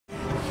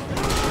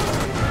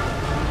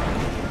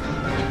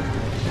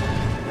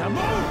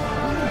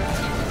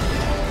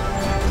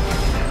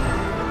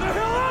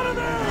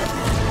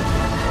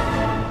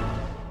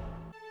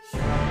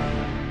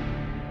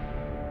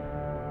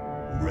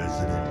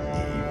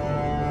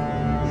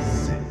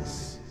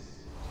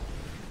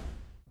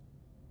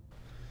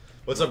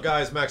What's up,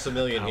 guys?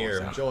 Maximilian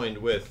here, joined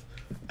with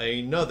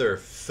another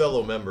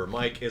fellow member.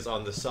 Mike is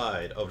on the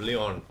side of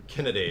Leon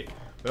Kennedy.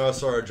 We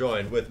also are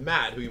joined with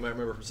Matt, who you might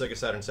remember from Sega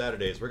Saturn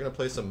Saturdays. We're going to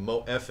play some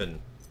Mo-effin'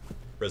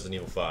 Resident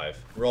Evil 5.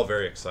 We're all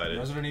very excited.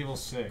 Resident Evil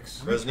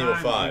 6. Resident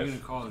Evil 5. We're going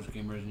to call this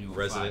game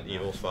Resident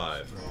Evil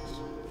 5.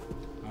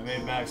 I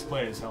made Max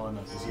play as hell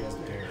enough because he has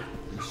the hair.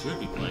 We should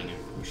be playing it.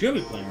 We should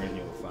be playing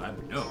Resident Evil 5,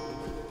 but no.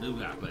 We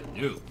got to play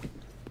new.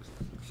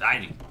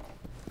 Exciting.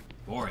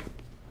 Boring.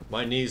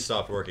 My knees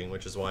stopped working,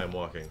 which is why I'm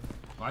walking.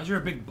 Why is there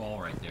a big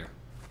ball right there?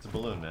 It's a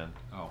balloon, man.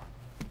 Oh.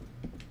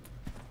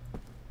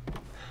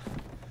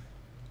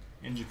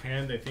 In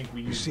Japan, they think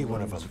we use. You see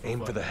one of them,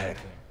 aim for the head.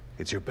 Thing.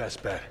 It's your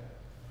best bet.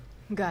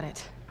 Got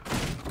it.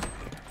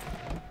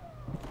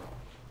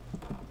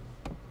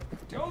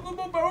 Tell them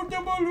about the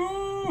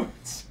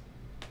balloons!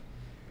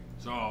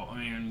 So, I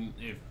mean,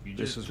 if you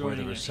This just is where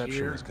the joining us reception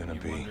here, is gonna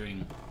you're be.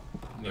 wondering,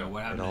 you know,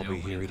 what happened And I'll to the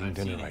be here opening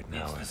eating dinner cutscene. right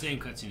now. It's the same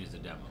cutscene as the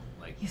demo.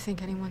 Like, You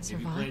think anyone if you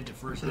played survived? the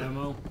first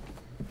demo,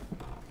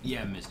 you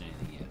haven't missed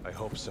anything yet. I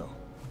hope so.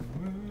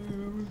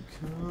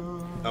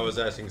 I was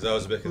asking because I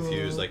was a bit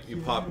confused. Like, you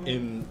pop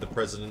in the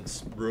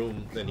president's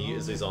room, then he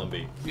is a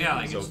zombie. Yeah,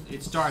 like So-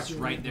 it starts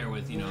right there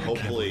with, you know.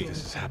 Hopefully,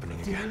 This is happening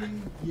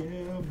again.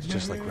 It's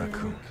just like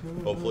Raccoon.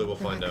 hopefully we'll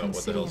find out Raccoon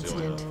what the hell's City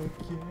going incident.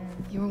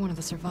 on. You were one of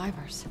the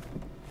survivors.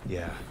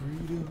 Yeah,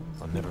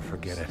 I'll never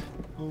forget it.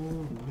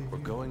 We're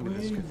going to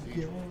this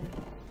cathedral.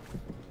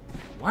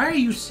 Why are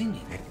you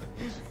singing?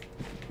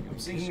 I'm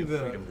singing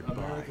the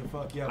America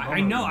Fuck Yeah. I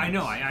know,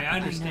 I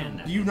understand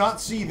that. Do you not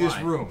see this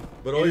Why? room?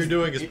 But all you're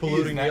doing is It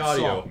polluting the that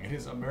audio. Song. It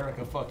is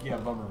America Fuck Yeah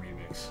Bummer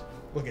Remix.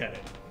 Look at it.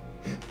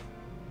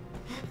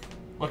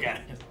 Look at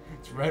it.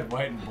 It's red,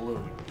 white, and blue.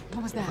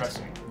 What was that?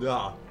 Depressing.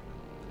 Yeah.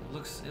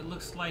 It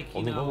looks like, you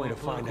Only know, one way a to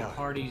find political out.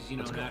 party's, you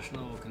know,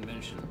 national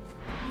convention.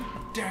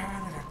 Da,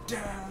 da,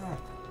 da,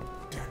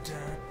 da, da,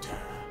 da.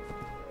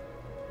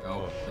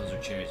 Oh, those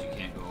are chairs. You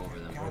can't go over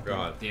them. Oh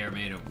God. They are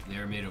made of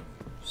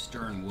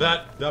stern wood.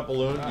 That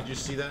balloon. Did you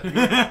see that?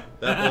 That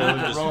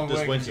balloon Wrong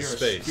just way, went 'cause to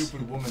you're a space.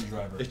 stupid woman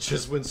driver. It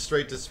just went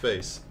straight to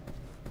space.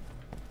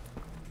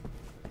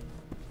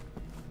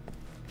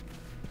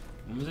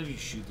 When was it you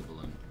shoot the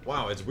balloon?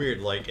 Wow, it's weird.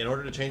 Like, in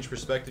order to change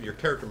perspective, your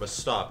character must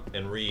stop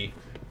and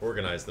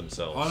reorganize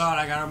themselves. Hold on,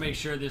 I gotta make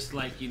sure this,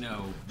 like, you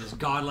know, this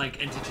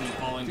godlike entity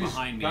falling Jeez,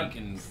 behind me God.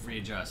 can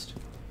readjust.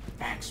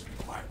 Max, be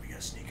quiet. We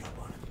gotta sneak up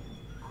on it.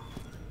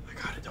 I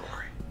got it. Don't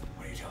worry.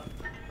 What are you doing?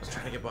 I was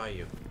trying to get by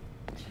you.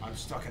 I'm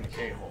stuck in a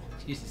K-hole.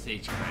 Jesus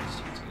H. Christ,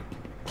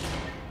 you two.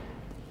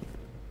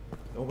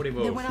 Nobody They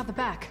move. went out the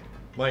back.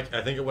 Mike,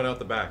 I think it went out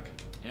the back.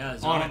 Yeah,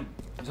 On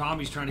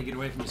zombie's trying to get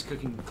away from his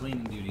cooking and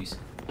cleaning duties.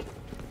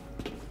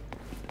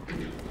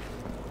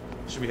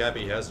 Should be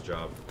happy he has a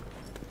job.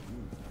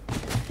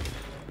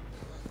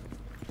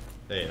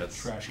 Hey,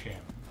 that's... Trash can.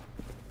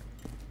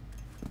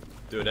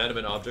 Do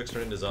inanimate objects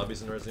turn into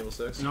zombies in Resident Evil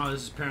 6? No,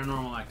 this is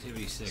Paranormal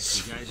Activity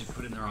 6. You guys have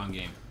put in the wrong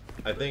game.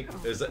 I think...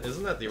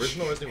 Isn't that the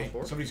original Resident Evil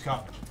 4? Somebody's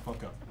coughing.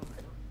 Fuck up.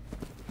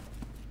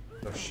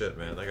 Oh shit,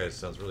 man. That guy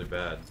sounds really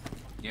bad.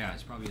 Yeah,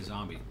 it's probably a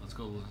zombie. Let's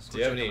go Do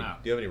you have check any... him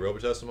out. Do you have any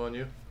Robitussin on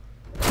you?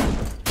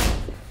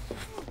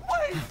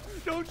 Wait!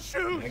 Don't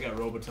shoot! I got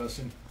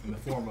Robitussin in the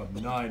form of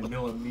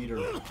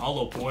 9mm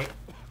hollow point.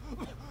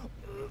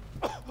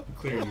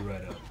 Clear you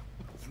right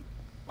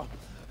up.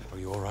 Are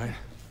you alright?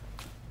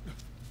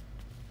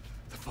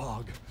 The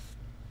fog.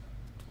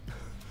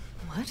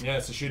 What? Yeah,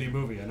 it's a shitty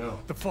movie, I know.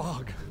 The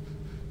fog.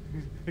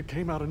 It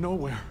came out of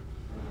nowhere.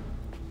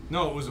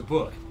 No, it was a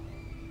book.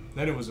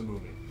 Then it was a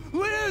movie.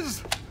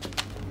 Liz!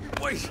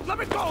 Wait, let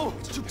me go!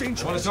 It's too I want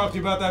dangerous. to talk to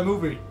you about that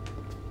movie.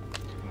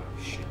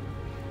 Oh, shit.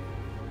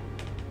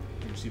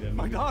 You ever see that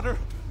My movie? daughter,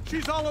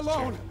 she's all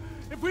alone.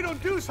 If we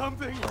don't do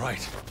something... All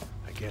right,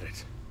 I get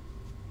it.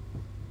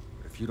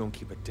 But if you don't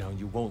keep it down,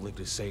 you won't live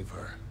to save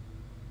her.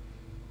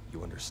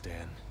 You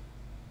understand?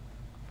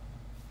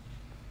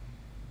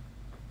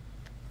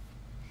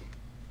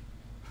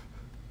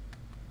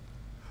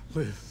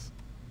 Liz.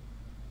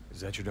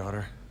 Is that your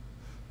daughter?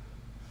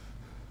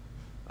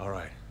 All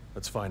right,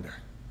 let's find her.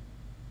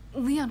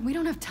 Leon, we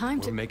don't have time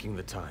We're to... making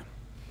the time.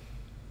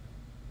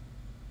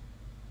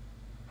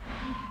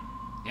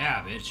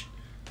 Yeah, bitch.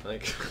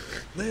 Like...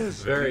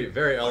 Liz. very,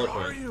 very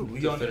eloquent. are you? to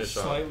Leon is finish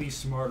off. slightly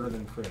smarter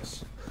than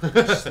Chris.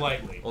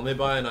 Slightly. Only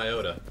by an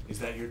iota. Is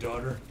that your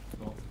daughter?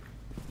 Well,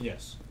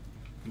 yes.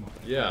 Come on.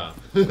 Yeah.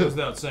 Goes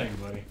without saying,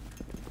 buddy.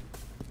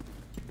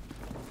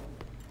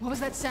 What was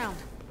that sound?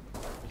 You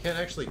can't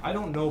actually... I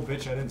don't know,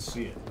 bitch. I didn't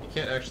see it. You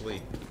can't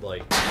actually,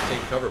 like,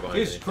 take cover behind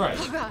Jesus it.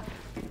 Christ. Oh, God.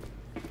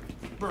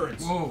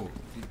 Birds. Whoa.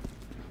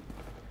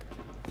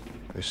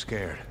 They're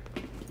scared.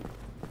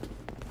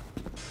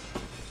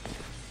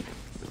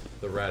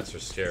 The rats are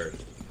scared.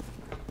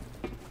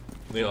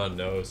 Leon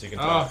knows. He can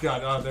Oh, talk.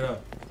 God. Oh, they're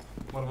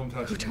one of them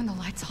touched Who me. turned the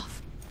lights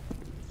off?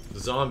 The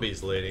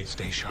zombies, lady.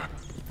 Stay sharp.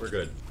 We're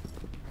good.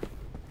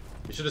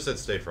 You should have said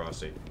stay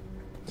frosty.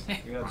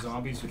 You got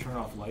zombies who turn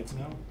off lights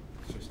now?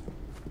 It's just...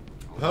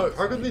 How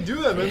could they do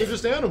that, man? They're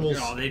just animals.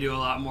 No, they do a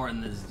lot more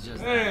than this.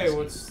 Just Hey, that.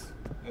 what's...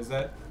 Is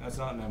that? That's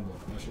not an emblem.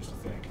 That's just a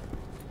thing.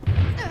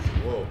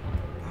 Whoa.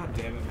 God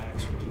damn it,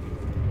 Max. What did you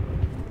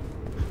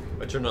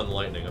do? I turned on the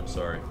lightning, I'm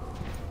sorry.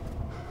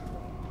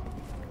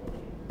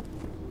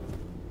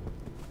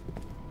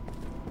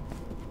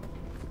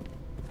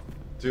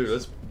 Dude,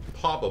 let's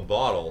pop a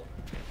bottle.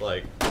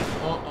 Like,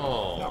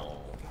 No.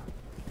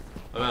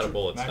 I'm out of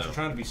bullets Max, now. you're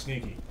trying to be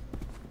sneaky.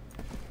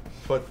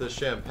 Put the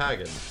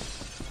champagne.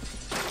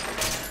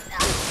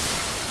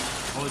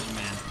 Told you,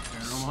 man.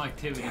 Paranormal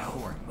Activity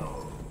 4.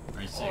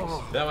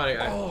 RE6. That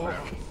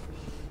might.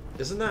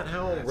 Isn't that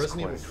how That's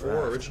Resident Evil quite 4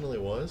 fast. originally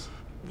was?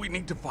 We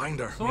need to find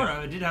her. Sort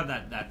of. It did have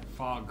that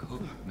fog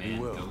hook man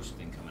will. ghost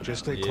thing coming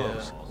Just out. stay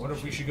close. What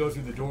if we should go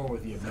through the door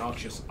with the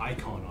obnoxious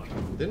icon on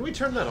it? Didn't we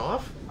turn that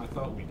off? I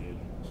thought we did.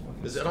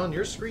 Is it on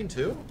your screen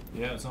too?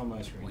 Yeah, it's on my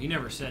Well, screen. he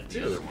never said the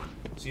Dude. other one.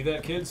 See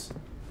that, kids?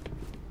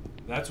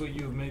 That's what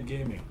you have made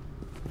gaming.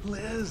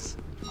 Liz.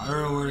 I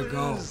don't know where to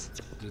go.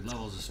 Dude,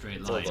 level's a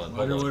straight line. Hold on,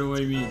 What hold do I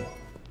mean?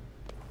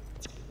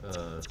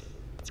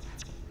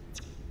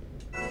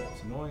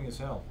 It's annoying as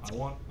hell. I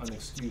want an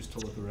excuse to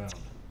look around.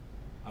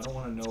 I don't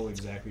want to know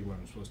exactly where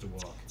I'm supposed to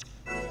walk.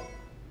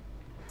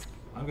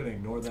 I'm gonna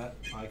ignore that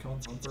icon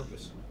on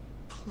purpose.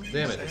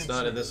 Damn it, it's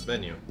not in this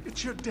menu.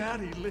 It's your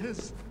daddy,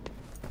 Liz.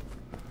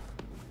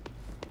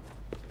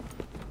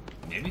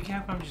 Maybe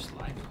Capcom just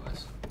lied to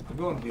us. I'm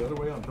going the other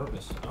way on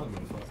purpose. I don't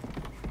give a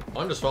fuck.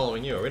 I'm just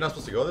following you. Are we not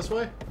supposed to go this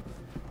way?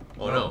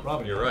 Oh No, no,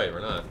 probably you're not. right,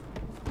 we're not.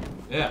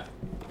 Yeah.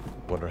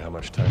 Wonder how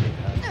much time we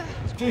have.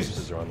 These Jesus.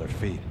 corpses are on their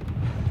feet.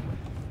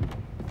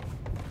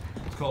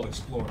 It's called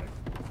exploring.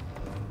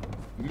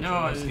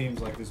 No, It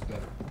seems like this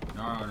better.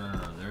 no.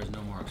 There is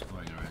no more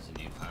exploring in Resident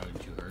Evil.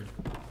 Haven't you heard?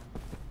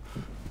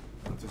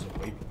 But there's a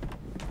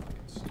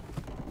waypoint.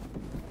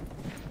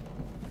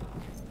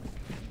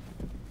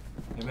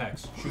 Hey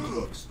Max, shoot the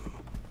books.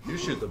 You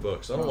shoot the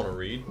books. I don't want to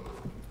read.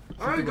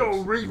 I ain't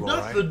gonna read You all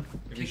right?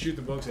 If you shoot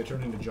the books, they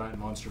turn into giant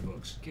monster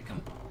books. Kick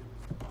him.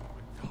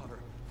 Daughter.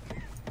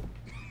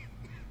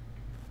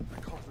 I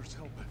called her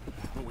help,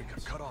 but we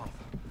got cut off.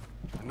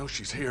 I know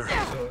she's here.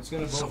 So it's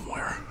gonna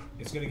Somewhere.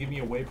 It's gonna give me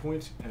a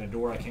waypoint and a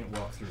door I can't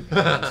walk through. This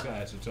guy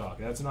has to talk.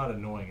 That's not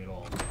annoying at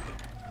all.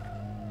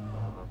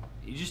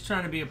 You're just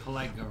trying to be a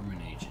polite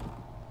government agent.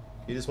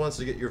 He just wants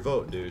to get your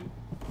vote, dude.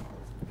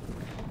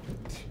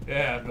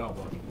 Yeah, I'm not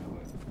walking that way.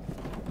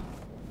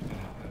 Yeah,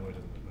 that way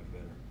doesn't look much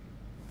better.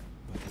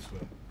 Not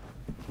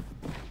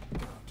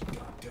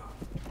this way.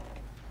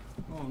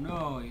 Oh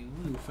no, you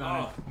Oh,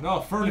 found no,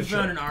 you furniture.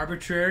 found an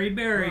arbitrary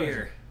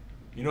barrier.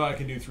 You know I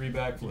can do 3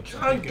 backflips.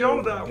 Can't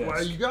go that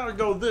way. You gotta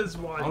go this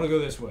way. I want to go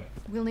this way.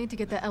 We'll need to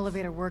get the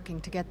elevator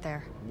working to get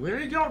there. We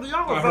ain't got the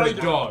I heard a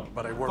elevator. dog.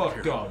 But I work Fuck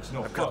here. dogs. No,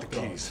 I've fuck got the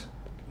dogs. keys.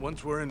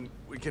 Once we're in,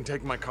 we can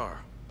take my car.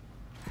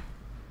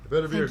 It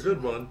better be a Thank you.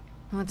 good one.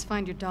 Let's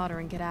find your daughter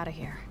and get out of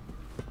here.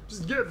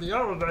 Just get in the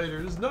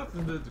elevator. There's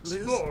nothing to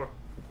explore.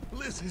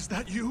 Liz, is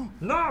that you?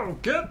 No,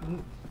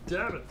 damn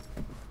it.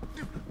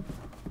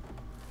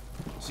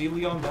 See,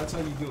 Leon, that's how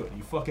you do it.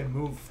 You fucking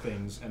move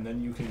things, and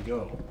then you can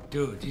go.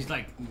 Dude, he's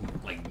like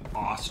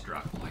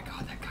awestruck. Oh my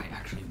god, that guy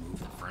actually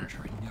moved the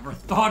furniture. I never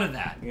thought of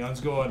that. Leon's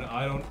going,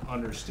 I don't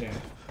understand.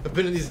 I've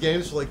been in these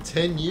games for like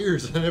 10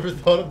 years and I never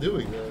thought of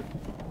doing that.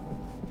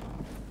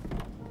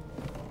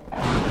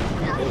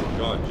 Oh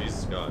god,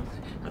 Jesus God.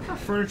 I thought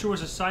furniture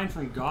was a sign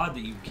from God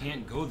that you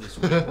can't go this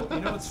way. You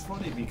know, it's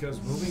funny because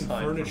moving Sign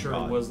from furniture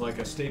God. was like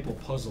a staple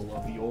puzzle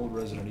of the old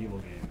Resident Evil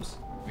games.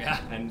 Yeah.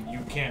 And you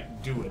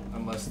can't do it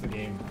unless the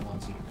game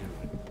wants you to do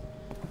it.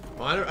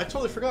 Well, I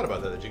totally forgot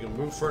about that you can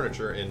move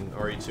furniture in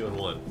RE2 and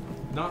 1.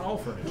 Not all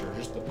furniture,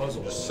 just the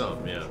puzzle. Just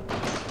some, yeah.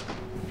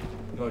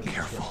 Go ahead,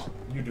 Careful.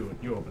 You do it.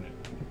 You open it.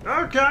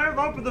 Okay, I've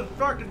opened the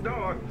fucking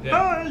door.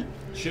 Yeah. Hey!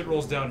 Shit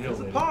rolls downhill,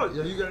 lady. Oh,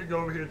 yeah, you gotta go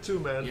over here too,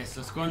 man. Yes,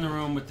 let's go in the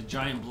room with the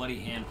giant bloody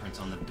handprints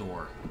on the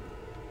door.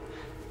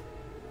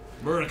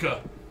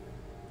 Murica.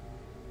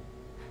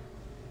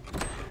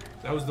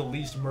 That was the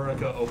least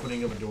Murica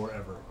opening of a door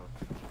ever.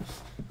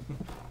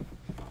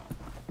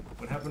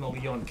 What happened to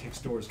Leon kicks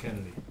doors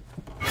Kennedy?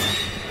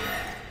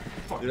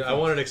 Fuck. Dude, I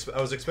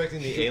was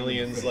expecting the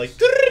aliens like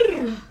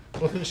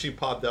when she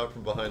popped out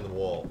from behind the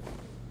wall.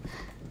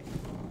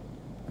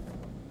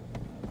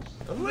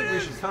 I don't think we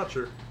should touch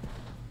her.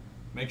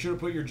 Make sure to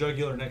put your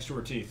jugular next to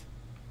her teeth.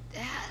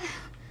 Dad,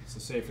 It's the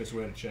safest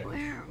way to check.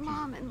 where are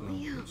Mom and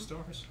Liam?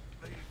 Stars.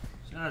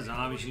 She's not a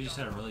zombie, she just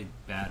had a really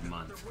bad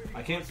month.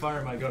 I can't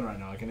fire my gun right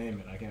now. I can aim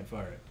it. I can't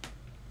fire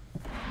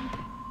it.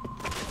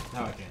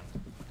 Now I can.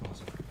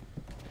 Awesome.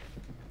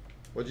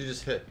 What'd you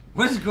just hit?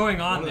 What is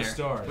going on One of the there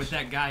stars. with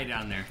that guy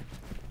down there?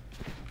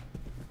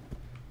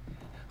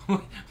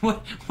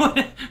 What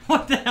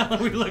the hell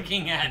are we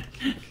looking at?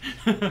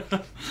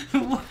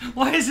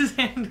 Why is his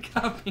hand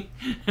cupping?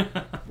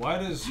 Why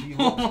does he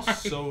Oh look my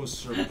so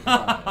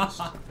surprised?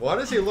 Why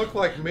does he look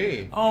like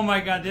me? Oh my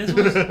god, this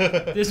was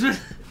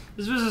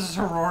a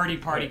sorority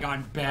party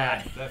gone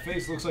bad. That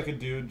face looks like a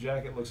dude.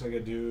 Jacket looks like a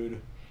dude.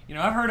 You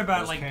know, I've heard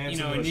about Those like pants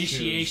you know and those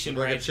initiation shoes.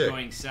 Look like a rites chick.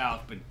 going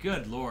south, but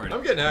good lord,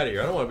 I'm getting out of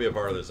here. I don't want to be a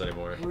part of this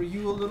anymore. Were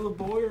you a little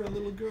boy or a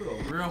little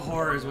girl? real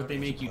horror is what they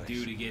make you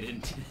do to get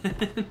into,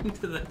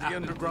 into the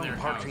underground their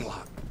parking house.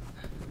 lot.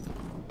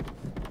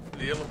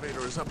 The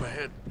elevator is up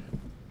ahead.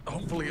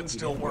 Hopefully it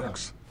still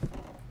works.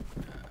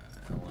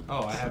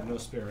 Oh, I have no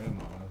spare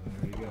ammo.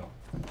 There you go.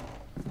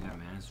 Yeah, man,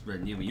 it's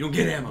red new. You don't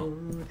get ammo.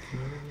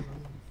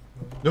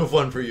 No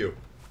fun for you.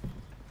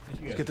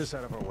 Let's get this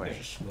out of our way.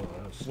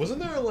 Wasn't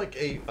there like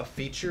a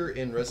feature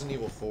in Resident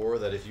Evil 4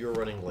 that if you were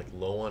running like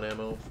low on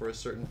ammo for a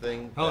certain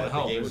thing, Oh, that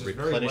hell, the game there's would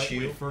this very replenish you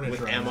lightweight furniture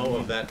with on ammo that.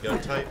 of that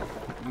gun type?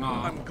 No,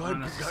 I'm glad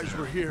not you guys were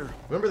necessarily. here.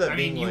 Remember that I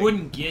being mean, you like...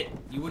 wouldn't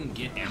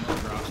get ammo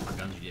drops for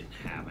guns you didn't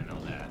have. I know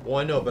that. Well,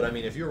 I know, but I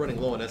mean, if you were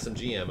running low on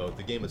SMG ammo,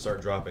 the game would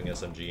start dropping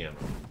SMG ammo.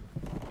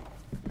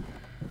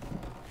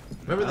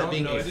 Remember that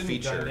being a it didn't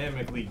feature?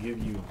 dynamically give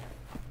you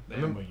the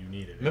ammo you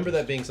needed. Remember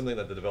that being something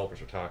that the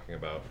developers were talking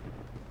about?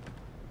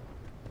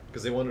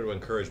 Because they wanted to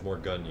encourage more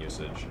gun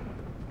usage.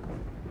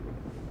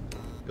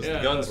 Because Yeah,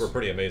 the guns that's- were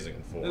pretty amazing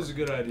in 4. This is a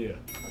good idea.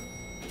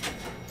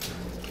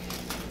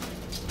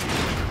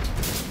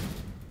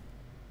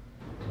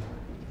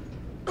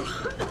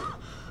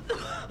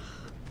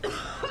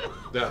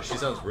 Yeah, she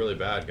sounds really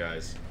bad,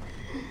 guys.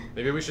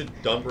 Maybe we should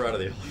dump her out of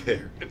the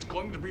elevator. It's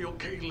going to be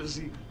okay,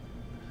 Lizzie.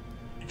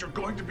 You're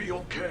going to be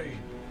okay.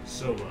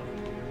 So,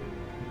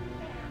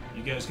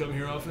 you guys come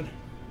here often?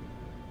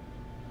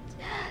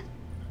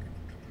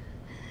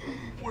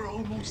 We're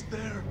almost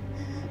there.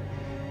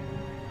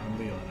 I'm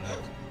Leon. I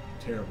have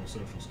terrible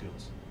social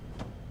skills.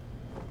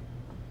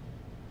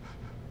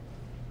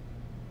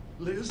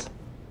 Liz?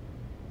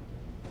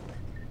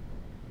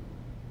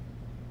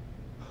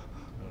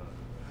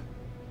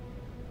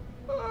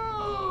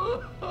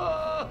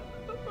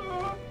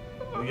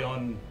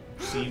 Leon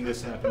seen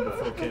this happen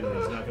before Kennedy.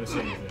 He's not going to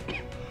say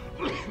anything.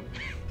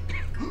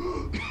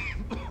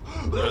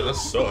 Man, that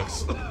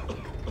sucks.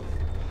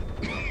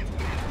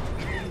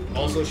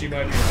 Also, she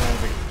might be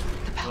having...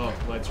 Oh,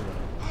 lights are on.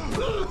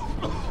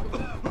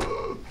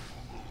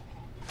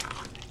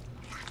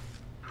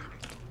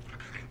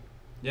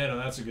 Yeah, no,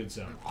 that's a good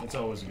sound. That's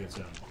always a good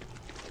sound.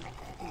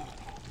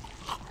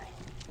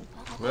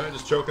 Alright,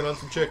 just choking on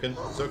some chicken.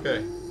 It's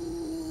okay.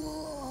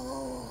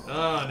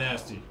 Ah,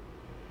 nasty.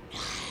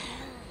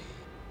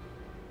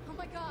 Oh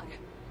my god.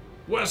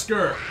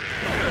 Wesker!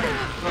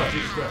 Oh,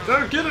 Jesus Christ.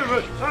 Don't get him!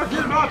 I'll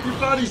get him off you,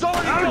 buddy! He's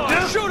already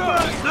gone! Shoot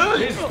him!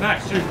 Jesus,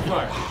 Max, Jesus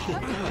Christ.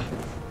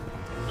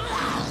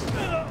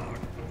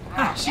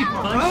 Ah, she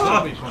punched.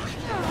 Zombie punch.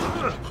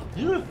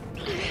 Yeah.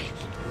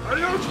 I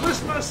don't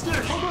twist my stick!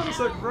 Hold on a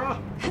second, bro!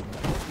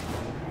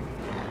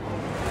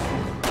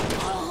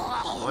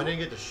 Oh, I didn't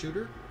get to shoot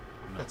her?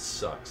 That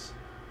sucks.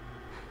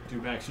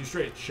 Dude, Max, you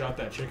straight shot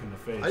that chick in the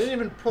face. I didn't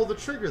even pull the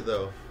trigger,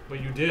 though. But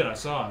you did, I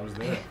saw, I was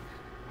there.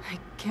 I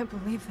can't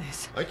believe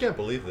this. I can't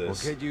believe We'll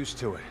this. get used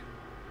to it.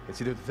 It's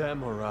either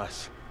them or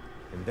us.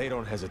 And they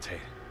don't hesitate.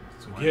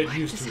 So get Why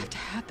used does to this have it. to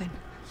happen?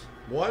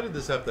 Why did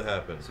this have to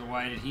happen? So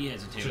why did he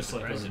hesitate Just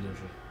with like the other president?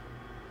 mission.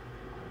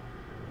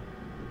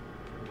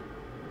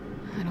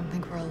 I don't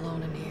think we're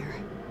alone in here.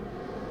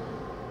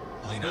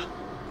 Elena,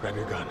 grab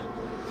your gun.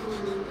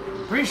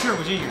 Pretty sure it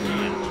was in your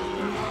hand.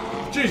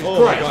 Jesus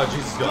Oh my Christ! god,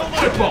 Jesus God.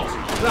 Shitballs!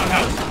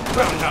 Roundhouse!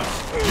 Roundhouse!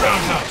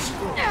 Roundhouse!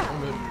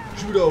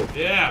 Judo.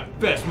 Yeah,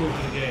 best move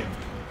in the game.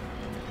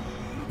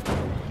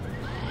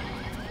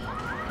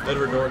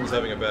 Edward Norton's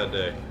having a bad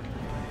day.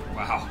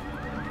 Wow.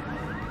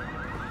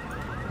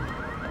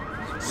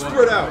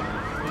 Spread out.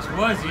 This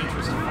was the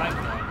interesting fight,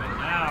 though,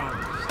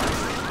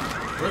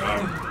 but now.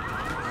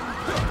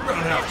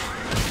 Roundhouse!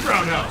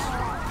 Roundhouse!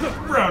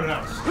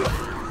 Roundhouse!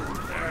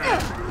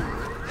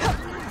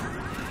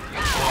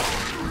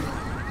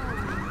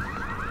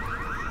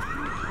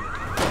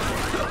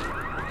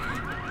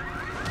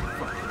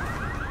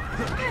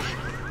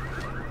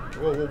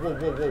 Whoa, whoa, whoa,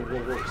 whoa, whoa,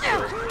 whoa, whoa.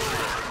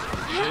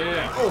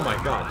 Yeah! Oh my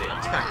god, they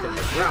attacked at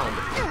the ground.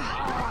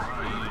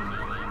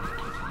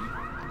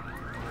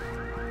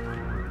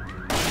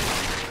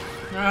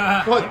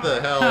 What the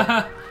hell?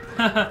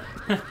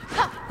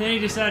 Then he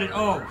decided,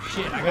 oh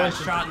shit, I got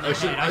shot in the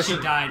head. I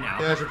should die now.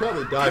 Yeah, I should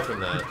probably die from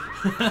that.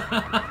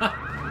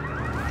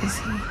 Is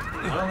he?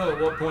 I don't know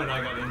at what point I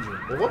got injured.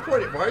 At what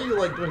point, why are you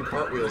like doing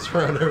cartwheels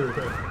around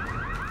everywhere?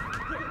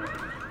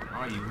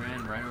 Oh, you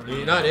ran right over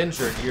You're the not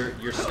injured,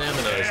 your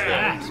stamina is low.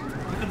 ass.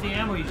 Look at the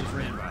ammo you just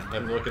ran by.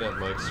 I'm looking at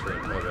Mike's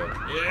screen, my bad.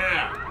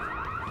 Yeah!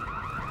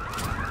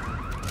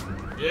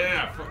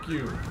 Yeah, fuck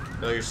you.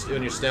 No,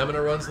 when your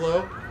stamina runs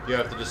low, you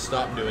have to just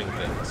stop doing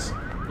things.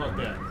 Fuck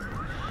that.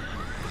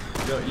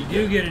 No, You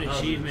do get an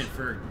achievement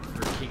for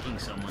kicking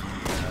someone a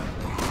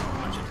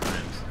bunch of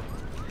times.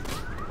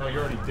 Oh,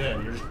 you're already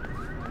dead. You're...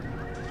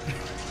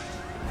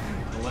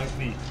 I like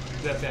the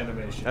death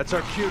animation. That's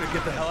our cue to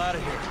get the hell out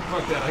of here.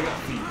 Fuck that, I got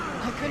feet.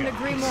 I couldn't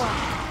agree more.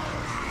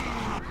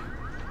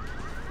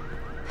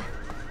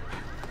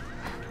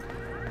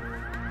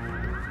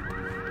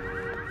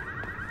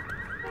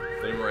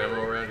 Any more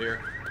ammo around here?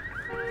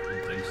 I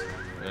don't think so.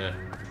 Eh.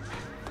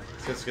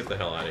 Let's get the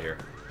hell out of here.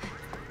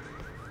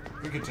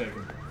 We can take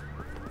him.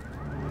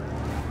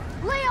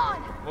 Leon!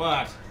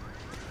 What?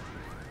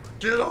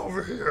 Get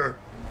over here!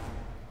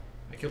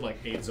 I killed like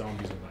 8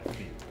 zombies with my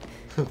feet.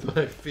 With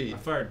my feet. I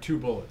fired 2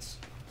 bullets.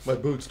 My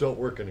boots don't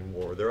work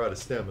anymore. They're out of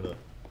stamina.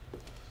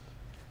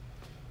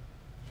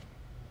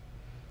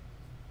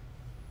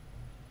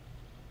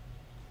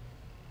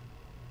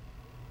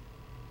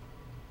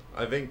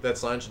 I think that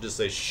sign should just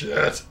say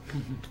shit.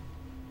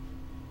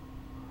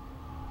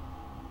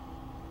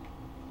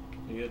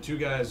 You got 2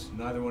 guys,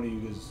 neither one of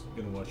you is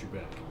gonna watch your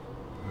back.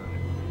 Alright.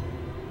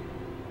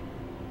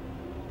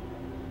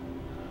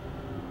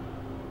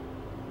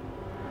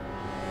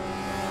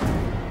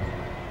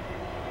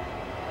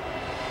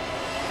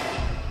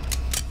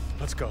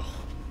 Let's go.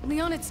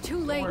 Leon, it's too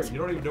Don't late. worry, you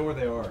don't even know where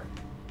they are.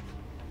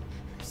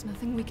 There's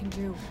nothing we can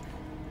do.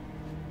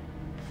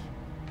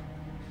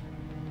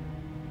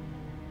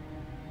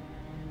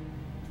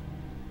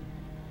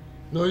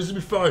 No, he's gonna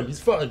be fine. He's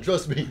fine.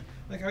 Trust me.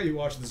 Like how you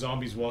watch the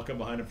zombies walk up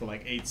behind him for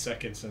like 8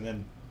 seconds and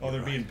then, oh,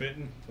 they're being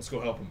bitten? Let's go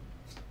help them.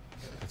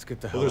 Let's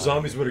get the hell Well, there's out of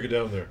zombies. Better get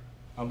down there.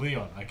 I'm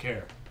Leon, I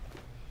care.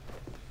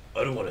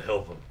 I don't want to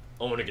help him.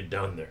 I want to get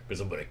down there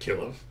because I'm gonna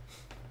kill him.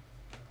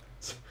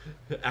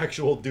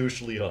 Actual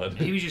douche Leon.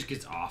 Maybe he just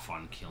gets off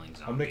on killing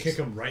zombies. I'm gonna kick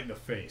him right in the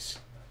face.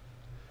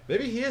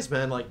 Maybe he is,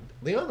 man. Like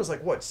Leon was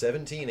like what,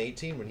 17,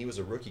 18 when he was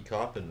a rookie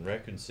cop in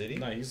Raccoon City.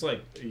 No, he was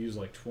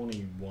like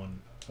 21,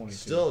 22.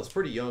 Still, it's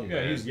pretty young. Yeah,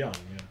 man. he's young,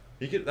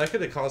 yeah. That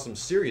could have caused some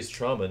serious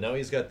trauma. Now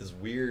he's got this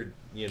weird,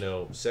 you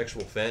know,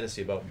 sexual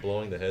fantasy about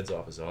blowing the heads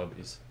off of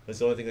zombies. That's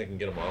the only thing that can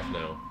get him off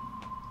now.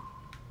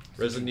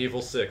 Resident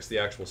Evil 6, the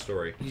actual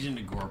story. He's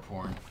into gore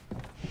porn.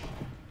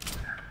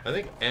 I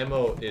think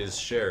ammo is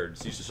shared,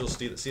 so you should still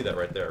see that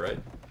right there, right?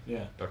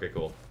 Yeah. Okay,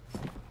 cool.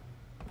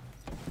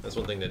 That's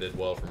one thing they did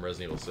well from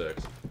Resident Evil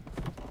 6.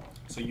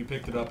 So you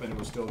picked it up and it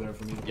was still there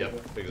for me to pick Yep,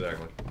 up?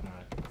 exactly.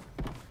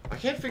 Alright. I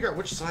can't figure out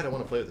which side I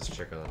want to play with this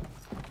chick on.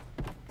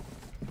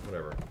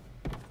 Whatever.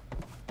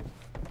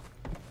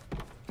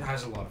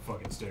 That's a lot of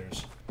fucking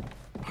stairs.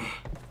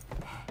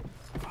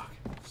 Fuck.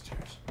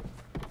 Stairs.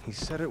 He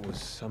said it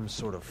was some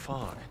sort of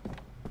fog.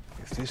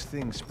 If this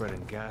thing spread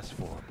in gas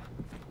form,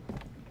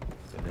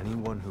 then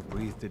anyone who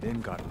breathed it in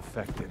got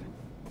infected.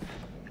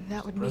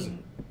 That would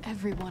mean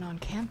everyone on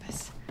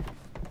campus.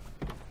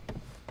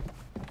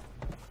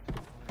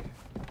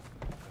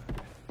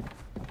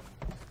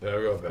 Yeah,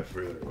 I'll go back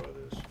further about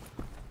this.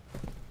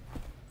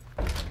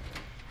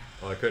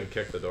 Oh, I couldn't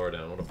kick the door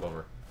down. What a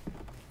bummer.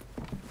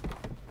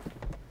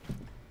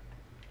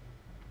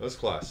 This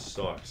class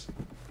sucks.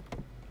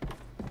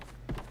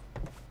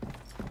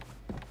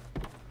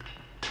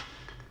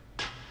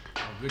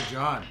 Oh, good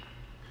job.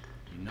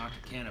 You knocked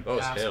a can of That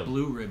was Pabst him.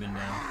 Blue Ribbon down.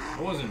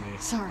 That wasn't me.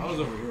 Sorry. I was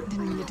over here.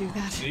 Didn't mean to do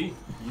that. See?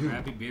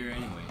 Crappy beer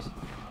anyways.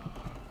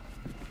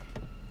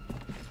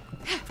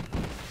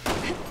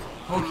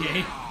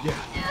 Okay.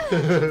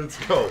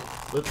 Let's go.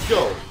 Let's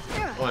go.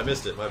 Oh, I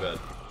missed it. My bad.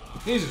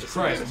 Jesus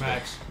Christ,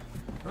 Max.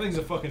 Everything's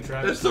a fucking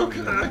tragedy. It's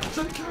okay. It's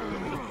okay.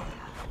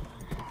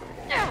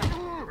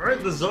 Right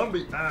in the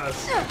zombie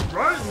ass.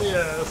 Right in the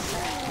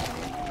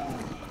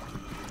ass.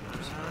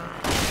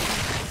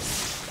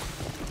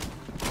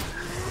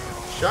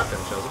 Shotgun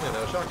shells. I'm gonna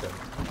have a shotgun.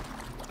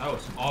 That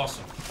was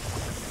awesome.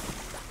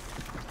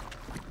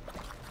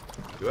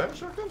 Do I have a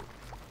shotgun?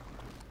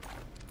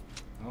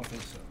 I don't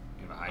think so.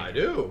 You have a I hydrant.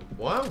 do.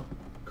 Wow.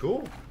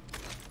 Cool.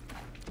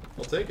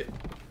 I'll take it.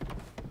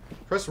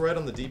 Press right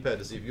on the D-pad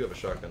to see if you have a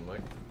shotgun,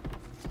 Mike.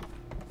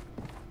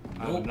 I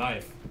have a Nope.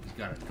 knife. He's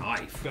got a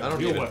knife. Got I a don't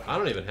real even. weapon. I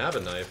don't even have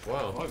a knife.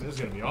 Wow. Fuck, this is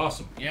gonna be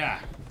awesome. Yeah.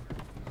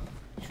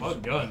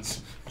 Fuck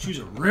guns. Choose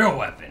a real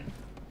weapon.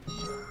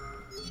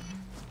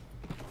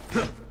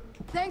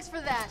 Thanks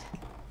for that.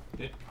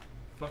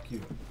 Fuck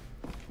you.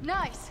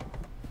 Nice.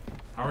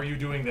 How are you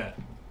doing that?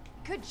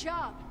 Good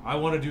job. I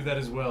want to do that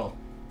as well.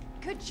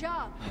 Good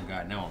job. Oh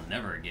god, now I'll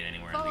never get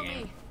anywhere Follow in the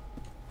game. me.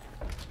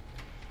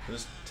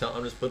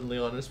 I'm just putting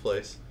Leon in his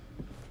place.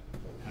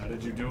 How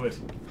did you do it?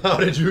 How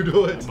did you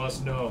do I it?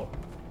 must know.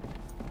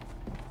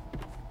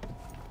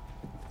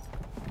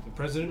 The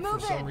president,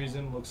 Move for some it.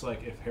 reason, looks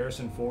like if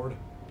Harrison Ford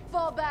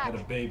Fall back. had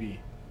a baby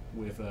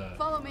with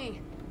Follow me.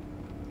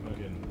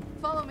 fucking,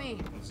 Follow me.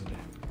 what's his name?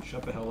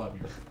 Shut the hell up,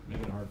 you're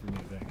making it hard for me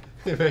to think.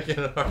 You're making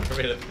it hard for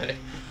me to think.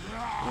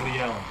 Woody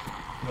Allen.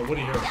 No,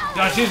 Woody Harrelson.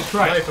 God, Jesus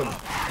Christ! Knife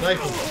him.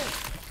 Knife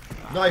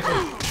him. Knife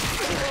him.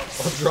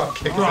 I'll drop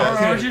kick his Or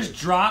ass. just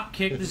drop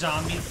kick the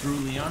zombie through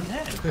Leon's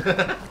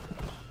head.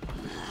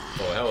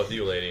 Oh, hell with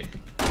you, lady.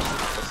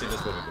 I've seen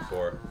this movie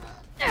before.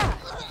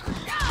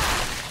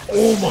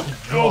 Oh my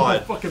Oh,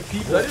 god. fucking Did I,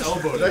 people's just,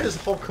 elbow. did I just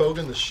Hulk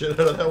Hogan the shit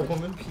out of that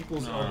woman?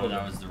 People's No, elbow.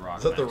 that was The Rock.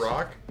 Is that The Max.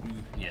 Rock?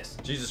 Yes.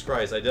 Jesus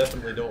Christ, I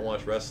definitely don't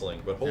watch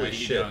wrestling, but holy No, you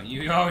shit. don't.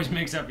 You always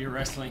mix up your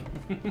wrestling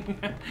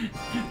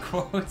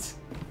quotes.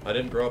 I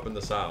didn't grow up in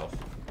the South.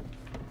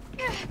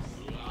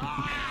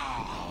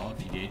 Oh,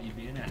 if you did, you'd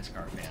be a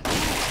NASCAR fan.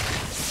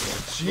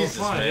 Jesus,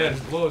 Well, fine, yeah, man.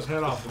 just blow his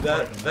head off.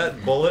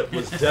 That bullet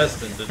was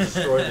destined to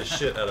destroy the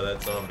shit out of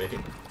that zombie.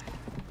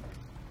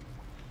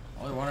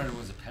 All I wanted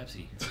was a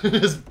Pepsi.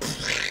 Just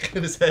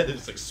and his head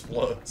just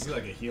explodes. It's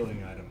like a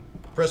healing item.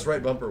 Press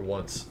right bumper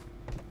once,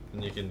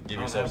 and you can give I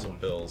don't yourself have some one.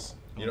 pills.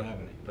 You don't have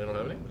any. I don't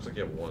have any? Looks like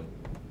you have one.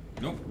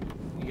 Nope.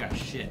 You got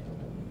shit.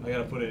 I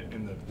gotta put it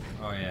in the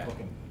Oh yeah.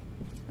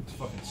 it's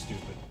fucking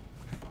stupid.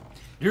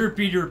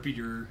 Derpy derpy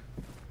der.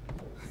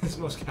 It's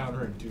the most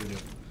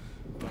counterintuitive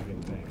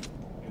fucking thing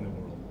in the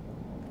world.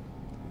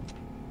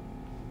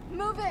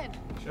 Move in.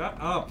 Shut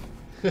up.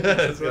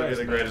 It's gonna be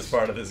the Christ, greatest Max.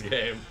 part of this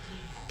game.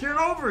 Get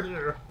over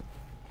here.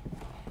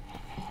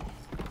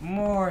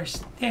 More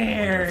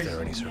stairs. there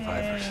are any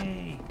survivors.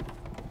 Yay.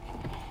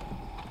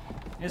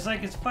 It's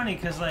like, it's funny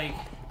because like,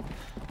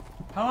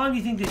 how long do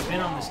you think they've been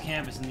on this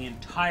campus and the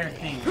entire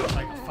thing was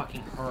like a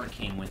fucking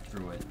hurricane went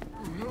through it?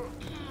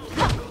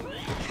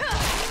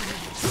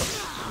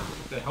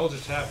 What the hell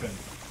just happened?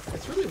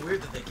 It's really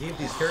weird that they gave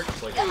these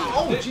characters like,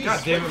 oh jeez,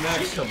 God damn it, where did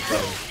Max. she come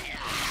from?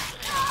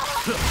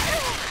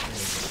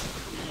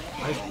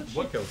 What?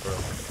 Where'd she come from?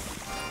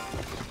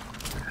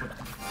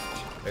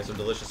 Okay, some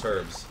delicious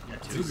herbs. Yeah,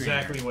 That's two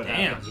exactly green. what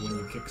Damn. happens when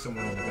you kick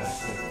someone in the back.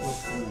 They pull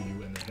through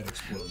you and their head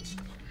explodes.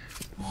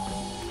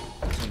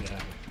 That's when it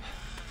happens.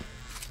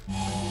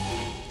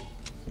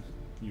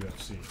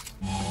 UFC.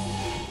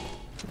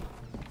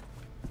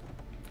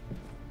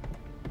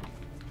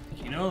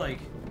 You know, like,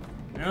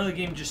 I know the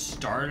game just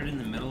started in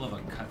the middle of a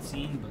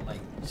cutscene, but like,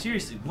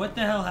 seriously, what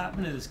the hell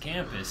happened to this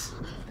campus?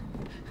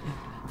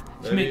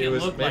 To make it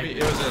look like maybe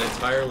it was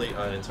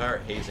an entire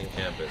hazing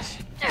campus.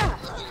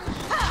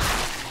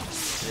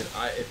 Dude,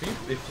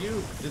 if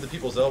you did the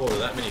people's elbow to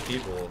that many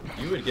people,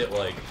 you would get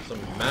like some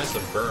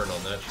massive burn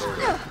on that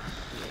shoulder.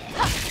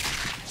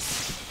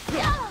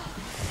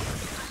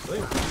 I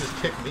think you just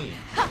kicked me.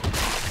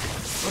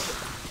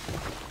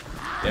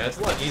 Yeah, it's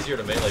a lot easier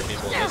to melee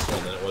people in this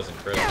one than it was in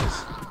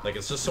Chris's. Like,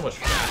 it's just so much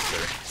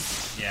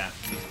faster. Yeah,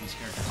 these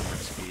characters are much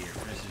speedier.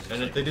 Chris is just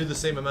And like they do the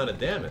same amount of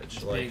damage.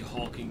 big Like,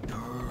 hulking.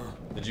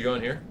 did you go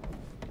in here?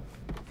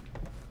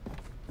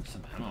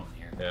 Some ammo in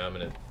here. Yeah, I'm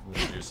gonna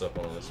juice up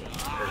on this one.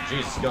 Oh,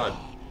 Jesus God.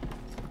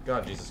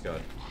 God, Jesus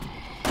God.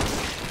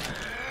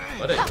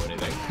 I didn't do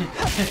anything.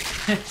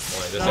 Like, this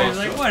So I was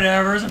ain't like,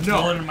 whatever, there's a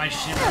No. bullet in my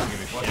shit. I don't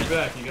give a Watch your shit.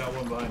 back, you got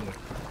one behind you.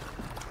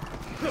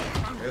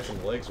 I got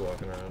some legs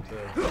walking around too.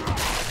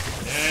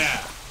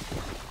 Yeah!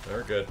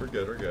 We're good, we're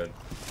good, we're good.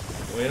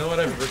 Well, you know what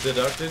I've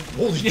deducted?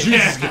 Holy Yeah.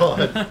 Jesus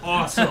God!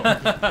 Awesome!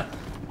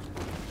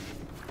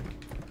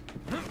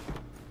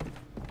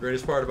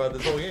 Greatest part about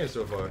this whole game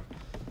so far.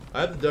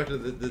 I've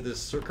deducted that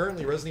this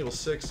currently Resident Evil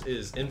 6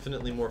 is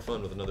infinitely more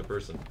fun with another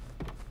person.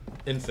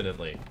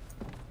 Infinitely.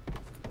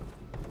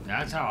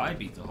 That's how I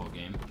beat the whole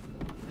game.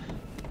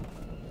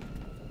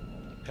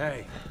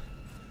 Hey,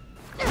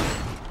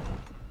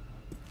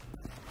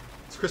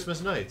 It's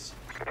Christmas nights.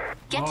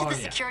 Get to Oh, the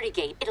yeah. security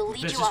gate. It'll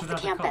lead This you is off the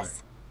without the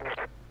campus.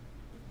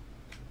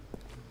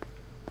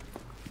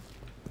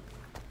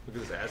 Look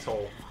at this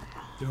asshole.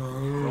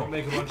 Don't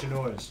make a bunch of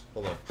noise.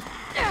 Hold on.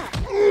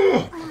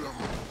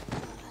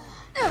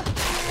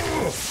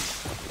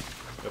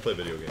 I play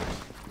video games.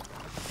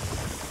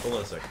 Hold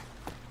on a sec.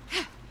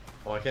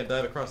 Oh, I can't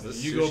dive across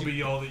this. You sushi. go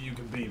be all that you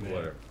can be, man.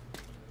 Whatever.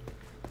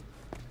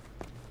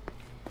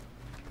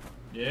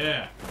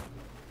 Yeah.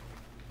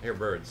 I hear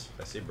birds.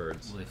 I see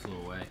birds. Well, they flew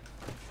away.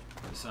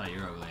 I saw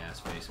your ugly ass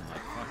face. I'm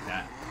like, fuck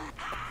that.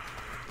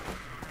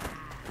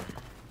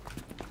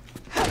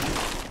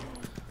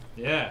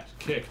 Yeah,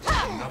 kicked.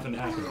 And nothing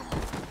happened. And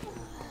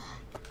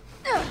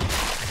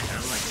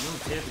I'm like, a little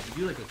tip: if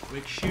you do like a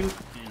quick shoot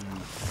and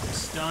the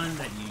stun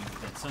that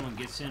someone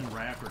gets in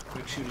right after a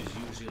quick shoot is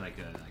usually like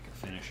a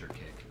finisher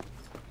kick.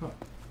 Huh.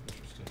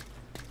 Interesting.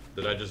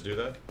 Did I just do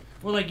that?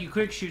 Well, like you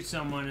quick shoot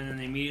someone and then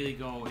they immediately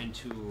go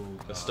into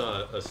A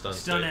stun stun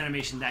state.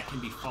 animation that can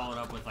be followed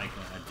up with like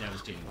a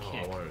devastating Oh, I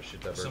kick. wanted to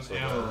shoot that bird Some so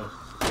bad. ammo.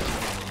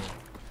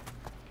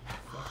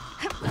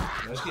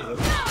 Let's get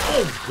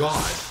Oh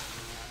God!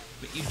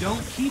 But you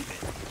don't keep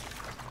it.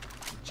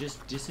 It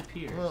just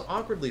disappears. Well,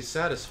 awkwardly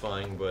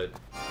satisfying, but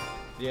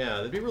yeah,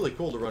 it'd be really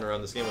cool to run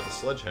around this game with a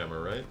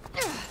sledgehammer, right?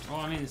 Well,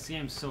 I mean, this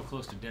game's so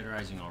close to Dead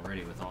Rising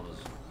already with all those,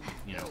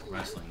 you know,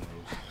 wrestling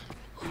moves.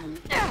 And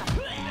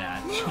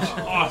that.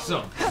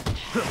 awesome!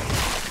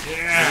 You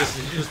Yeah!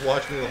 just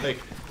watch me like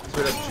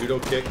straight up judo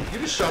kick. You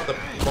just shot the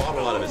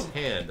bottle out of his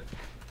hand.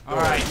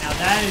 Alright, now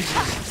that is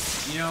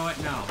just, you know what?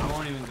 No, I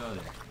won't even go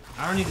there.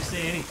 I don't need to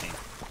say anything.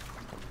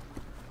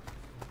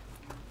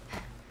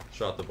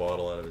 Shot the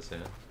bottle out of his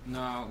hand.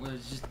 No, well,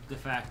 it's just the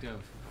fact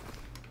of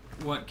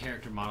what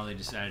character model they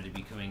decided to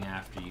be coming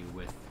after you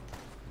with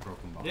a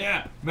broken ball.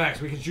 Yeah! Max,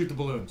 we can shoot the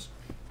balloons.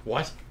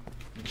 What?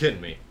 You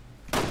kidding me?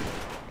 Dude,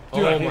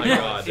 Oh I my can-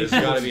 God! There's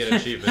got to be an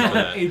achievement for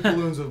that. 8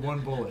 balloons with 1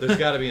 bullet. There's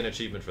got to be an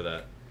achievement for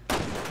that.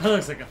 That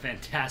looks like a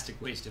fantastic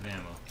waste of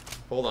ammo.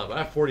 Hold on, but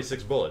I have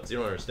 46 bullets. You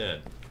don't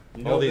understand.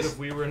 You all know that these- if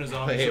we were in a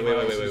zombie Hey, wait,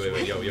 survival yo,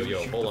 situation, yo, we would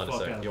yo, shoot hold the on a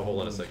fuck out sec. of Yo, the hold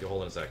on a balloons. sec. Yo,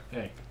 hold on a sec.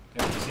 Hey,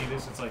 you see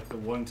this? It's like the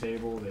one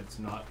table that's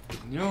not...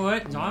 You know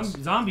what?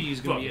 Zombie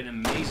is going to Fuck be an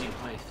amazing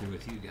playthrough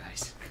with you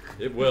guys.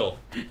 It will.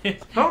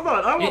 Hold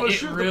on, I want to It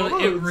shoot the really,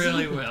 balloons. it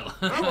really will.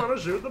 I want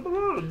to shoot the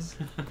balloons.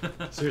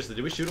 Seriously,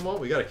 did we shoot them all?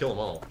 We got to kill them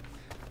all.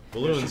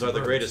 Balloons are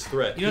the greatest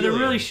threat. You know, there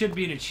Helium. really should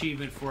be an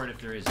achievement for it if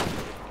there isn't.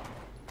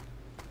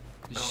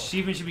 The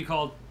achievement should be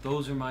called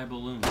 "Those Are My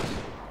Balloons."